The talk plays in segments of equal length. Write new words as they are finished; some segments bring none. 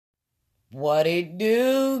What it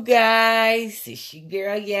do, guys? It's your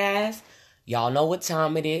girl, Yas. Y'all know what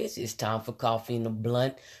time it is. It's time for coffee and a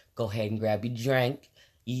blunt. Go ahead and grab your drink,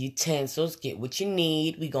 your utensils, get what you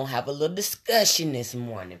need. We gonna have a little discussion this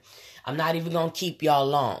morning. I'm not even gonna keep y'all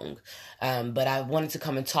long, but I wanted to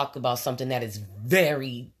come and talk about something that is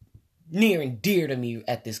very near and dear to me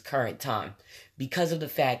at this current time, because of the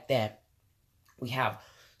fact that we have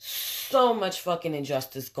so much fucking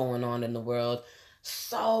injustice going on in the world.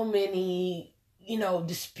 So many,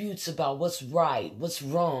 disputes about what's right, what's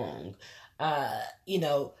wrong.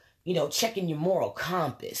 Checking your moral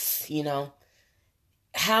compass,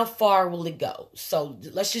 How far will it go? So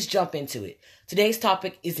let's just jump into it. Today's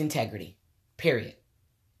topic is integrity. Period.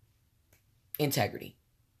 Integrity.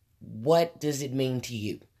 What does it mean to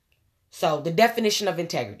you? So the definition of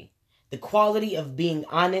integrity: the quality of being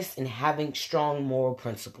honest and having strong moral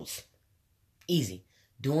principles. Easy.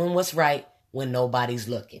 Doing what's right when nobody's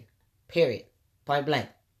looking. Period. Point blank.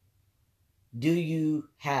 Do you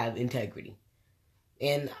have integrity?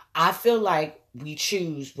 And I feel like we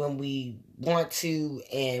choose when we want to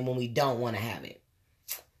and when we don't want to have it.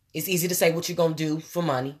 It's easy to say what you're going to do for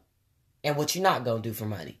money and what you're not going to do for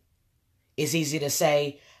money. It's easy to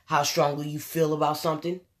say how strongly you feel about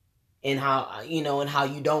something and how you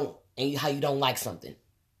don't like something.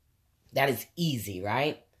 That is easy,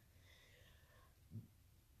 right?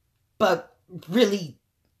 But really,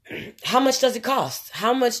 how much does it cost?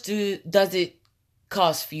 How much does it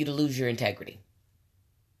cost for you to lose your integrity?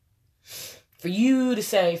 For you to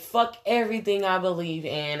say, fuck everything I believe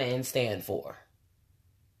in and stand for.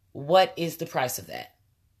 What is the price of that?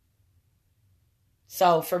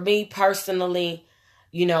 So for me personally,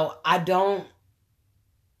 I don't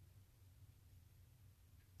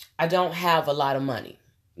have a lot of money.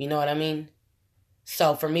 You know what I mean?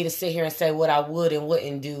 So for me to sit here and say what I would and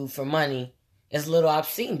wouldn't do for money is a little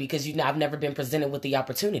obscene, because I've never been presented with the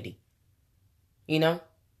opportunity.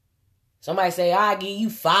 Somebody say, I give you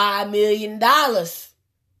 $5 million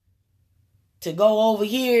to go over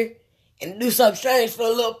here and do something strange for a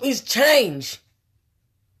little piece of change.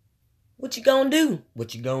 What you gonna do?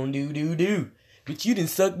 What you gonna do? But you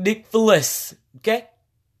didn't suck dick for less. Okay?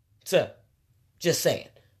 So, just saying.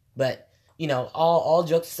 But, all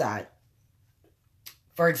jokes aside.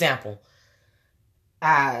 For example,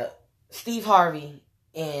 Steve Harvey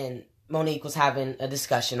and Monique was having a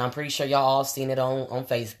discussion. I'm pretty sure y'all all seen it on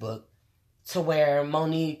Facebook. To where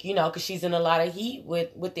Monique, because she's in a lot of heat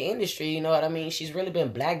with the industry, you know what I mean? She's really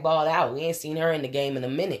been blackballed out. We ain't seen her in the game in a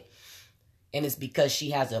minute. And it's because she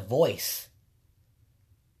has a voice.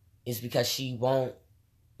 It's because she won't,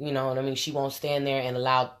 she won't stand there and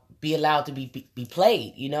be allowed to be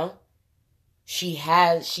played,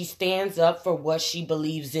 She stands up for what she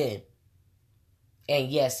believes in. And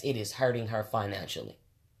yes, it is hurting her financially.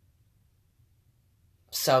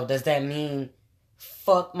 So does that mean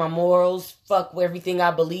fuck my morals, fuck everything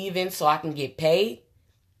I believe in so I can get paid?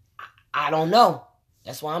 I don't know.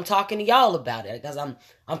 That's why I'm talking to y'all about it, because I'm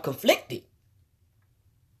conflicted.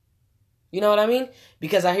 You know what I mean?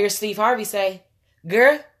 Because I hear Steve Harvey say,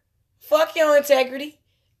 girl, fuck your integrity.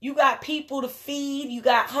 You got people to feed. You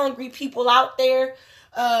got hungry people out there.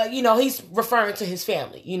 He's referring to his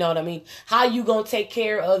family. You know what I mean? How you gonna take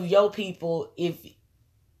care of your people if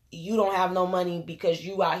you don't have no money because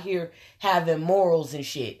you out here having morals and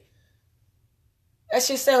shit? That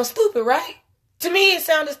shit sounds stupid, right? To me, it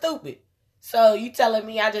sounded stupid. So you telling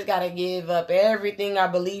me I just gotta give up everything I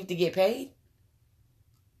believe to get paid?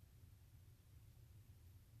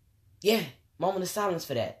 Yeah, moment of silence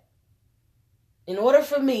for that. In order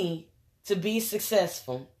for me to be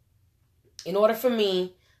successful, in order for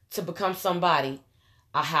me to become somebody,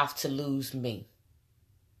 I have to lose me.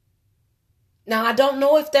 Now, I don't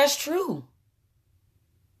know if that's true.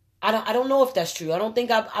 I don't know if that's true. I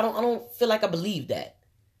don't feel like I believe that.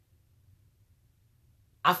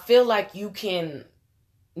 I feel like you can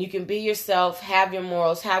be yourself, have your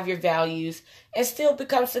morals, have your values, and still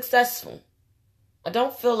become successful. I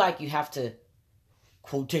don't feel like you have to,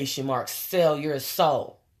 quotation marks, sell your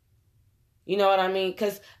soul. You know what I mean?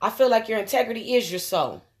 Because I feel like your integrity is your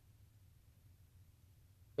soul.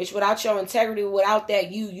 Bitch, without your integrity, without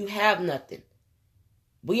that, you have nothing.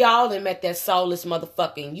 We all done met that soulless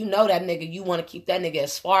motherfucker, and you know that nigga, you want to keep that nigga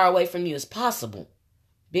as far away from you as possible.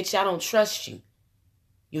 Bitch, I don't trust you.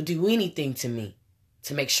 You'll do anything to me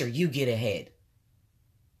to make sure you get ahead.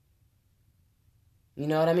 You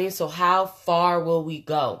know what I mean? So how far will we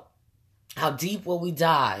go? How deep will we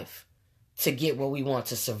dive to get what we want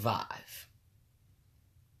to survive?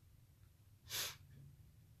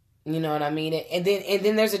 You know what I mean? And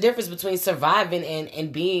then there's a difference between surviving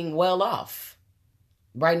and being well off.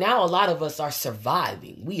 Right now, a lot of us are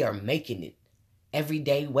surviving. We are making it every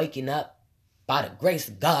day, waking up by the grace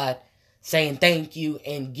of God, saying thank you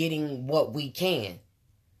and getting what we can.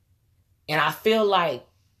 And I feel like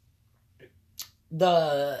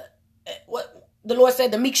what the Lord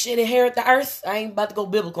said, the meek should inherit the earth. I ain't about to go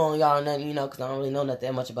biblical on y'all or nothing, because I don't really know nothing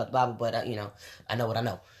that much about the Bible, but I know what I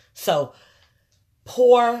know. So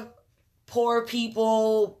poor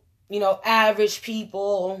people, average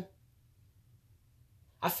people,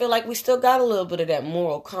 I feel like we still got a little bit of that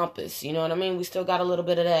moral compass. You know what I mean? We still got a little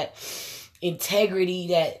bit of that integrity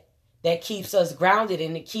that keeps us grounded,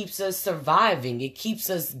 and it keeps us surviving. It keeps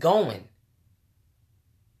us going.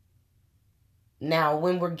 Now,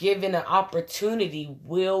 when we're given an opportunity,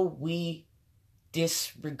 will we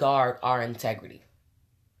disregard our integrity?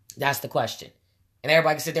 That's the question. And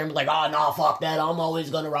everybody can sit there and be like, oh, no, fuck that. I'm always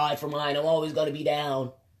going to ride for mine. I'm always going to be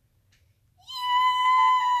down.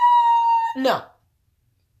 No.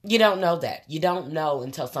 You don't know that. You don't know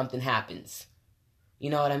until something happens. You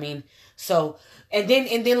know what I mean? So, and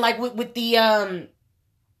then like with the,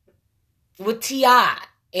 with T.I.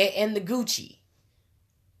 and the Gucci,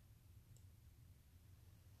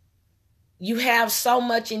 you have so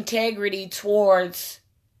much integrity towards,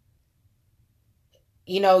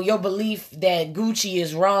 your belief that Gucci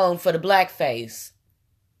is wrong for the blackface.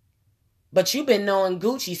 But you've been knowing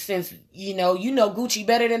Gucci since, you know Gucci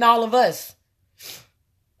better than all of us.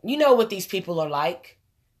 You know what these people are like.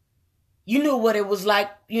 You knew what it was like,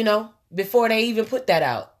 before they even put that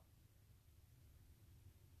out.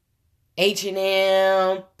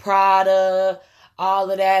 H&M, Prada, all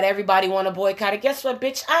of that. Everybody want to boycott it. Guess what,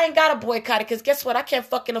 bitch? I ain't got to boycott it because guess what? I can't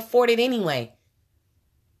fucking afford it anyway.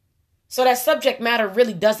 So that subject matter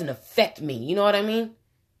really doesn't affect me. You know what I mean?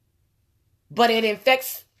 But it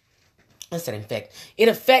affects... It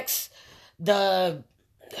affects the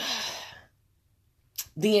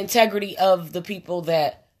integrity of the people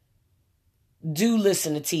that do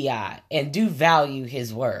listen to T.I. and do value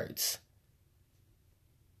his words.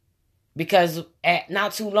 Because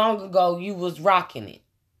not too long ago, you was rocking it.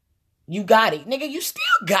 You got it. Nigga, you still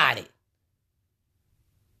got it.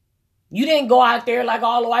 You didn't go out there like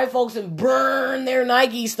all the white folks and burn their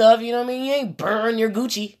Nike stuff. You know what I mean? You ain't burn your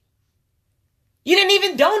Gucci. You didn't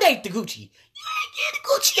even donate the Gucci. You ain't getting the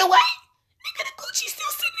Gucci away. Nigga, the Gucci's still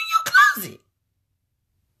sitting in your closet.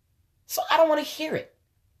 So I don't want to hear it.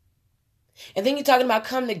 And then you're talking about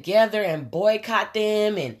come together and boycott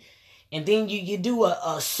them. And then you do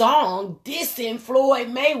a song dissing Floyd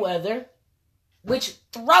Mayweather, which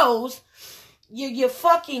throws your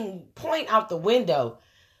fucking point out the window.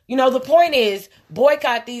 The point is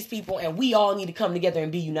boycott these people and we all need to come together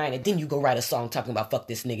and be united. Then you go write a song talking about fuck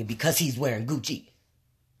this nigga because he's wearing Gucci.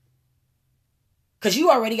 Because you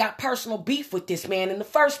already got personal beef with this man in the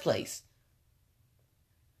first place.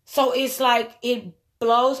 So it's like, it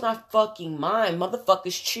blows my fucking mind.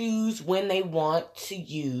 Motherfuckers choose when they want to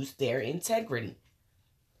use their integrity.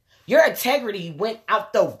 Your integrity went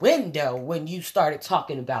out the window when you started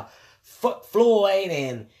talking about fuck Floyd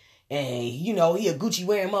and he a Gucci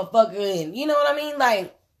wearing motherfucker and you know what I mean?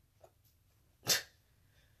 Like,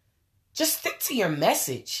 just stick to your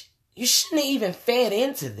message. You shouldn't have even fed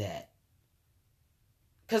into that.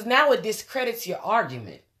 Because now it discredits your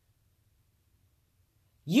argument.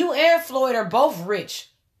 You and Floyd are both rich.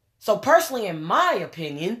 So personally, in my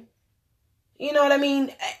opinion, you know what I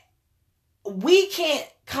mean? We can't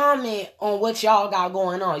comment on what y'all got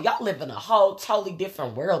going on. Y'all live in a whole totally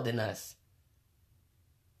different world than us.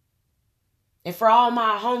 And for all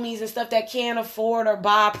my homies and stuff that can't afford or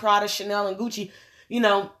buy Prada, Chanel, and Gucci,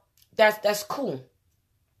 that's cool.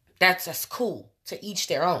 That's cool. To each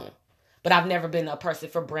their own. But I've never been a person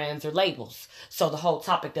for brands or labels. So the whole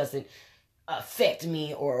topic doesn't affect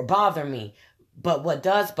me or bother me. But what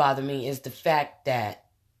does bother me is the fact that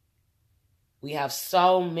we have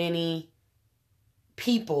so many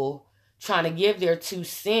people trying to give their 2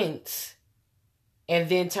 cents and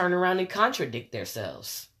then turn around and contradict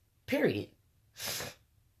themselves. Period.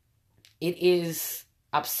 It is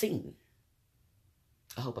obscene.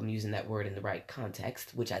 I hope I'm using that word in the right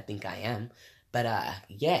context, which I think I am. But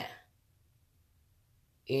yeah.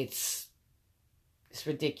 It's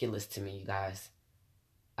ridiculous to me, you guys.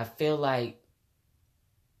 I feel like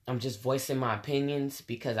I'm just voicing my opinions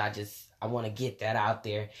because I want to get that out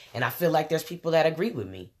there. And I feel like there's people that agree with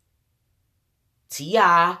me.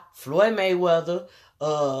 T.I., Floyd Mayweather,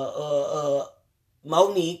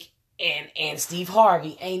 Monique, and Steve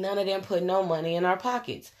Harvey, ain't none of them put no money in our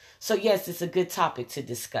pockets. So yes, it's a good topic to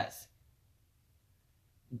discuss.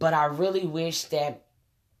 But I really wish that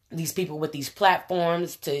these people with these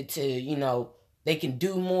platforms to They can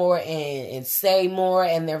do more and say more,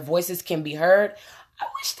 and their voices can be heard. I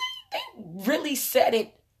wish they really said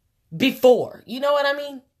it before. You know what I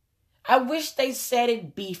mean? I wish they said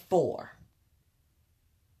it before.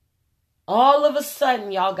 All of a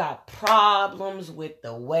sudden, y'all got problems with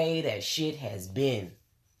the way that shit has been.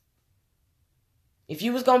 If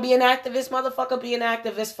you was gonna be an activist, motherfucker, be an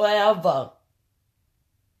activist forever.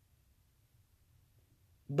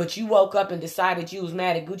 But you woke up and decided you was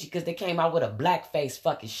mad at Gucci because they came out with a blackface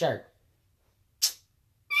fucking shirt.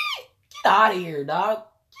 Get out of here, dog.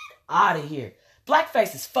 Get out of here.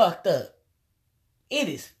 Blackface is fucked up. It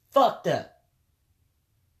is fucked up.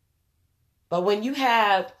 But when you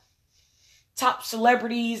have top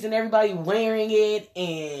celebrities and everybody wearing it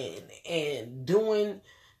and doing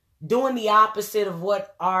the opposite of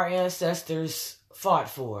what our ancestors fought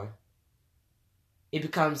for, it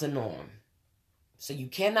becomes a norm. So you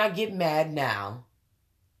cannot get mad now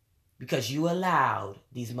because you allowed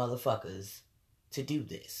these motherfuckers to do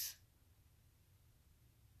this.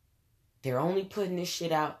 They're only putting this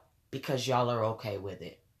shit out because y'all are okay with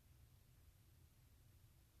it.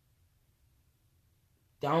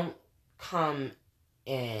 Don't come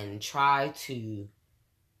and try to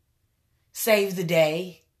save the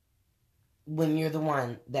day when you're the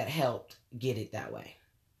one that helped get it that way.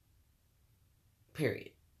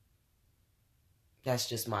 Period. That's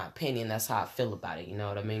just my opinion. That's how I feel about it. You know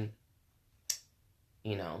what I mean?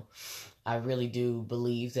 You know, I really do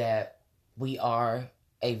believe that we are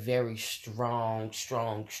a very strong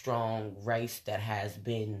race that has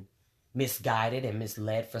been misguided and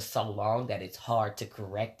misled for so long that it's hard to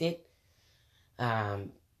correct it.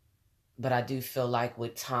 But I do feel like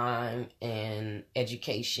with time and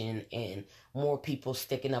education and more people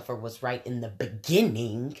sticking up for what's right in the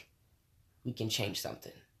beginning, we can change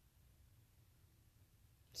something.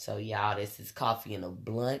 So y'all, this is Coffee and a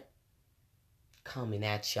Blunt coming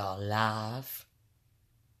at y'all live.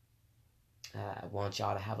 I want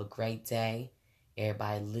y'all to have a great day.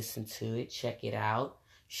 Everybody listen to it, check it out,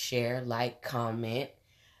 share, like, comment,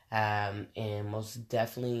 and most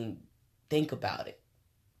definitely think about it.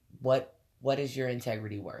 What is your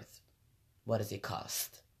integrity worth? What does it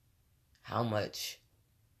cost? How much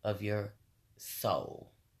of your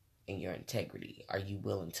soul and your integrity are you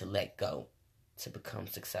willing to let go to become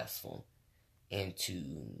successful and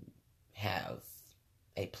to have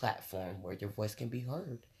a platform where your voice can be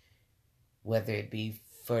heard, whether it be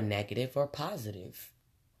for negative or positive?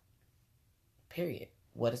 Period.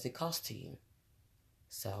 What does it cost to you?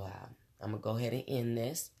 So I'm going to go ahead and end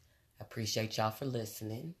this. I appreciate y'all for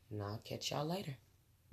listening, and I'll catch y'all later.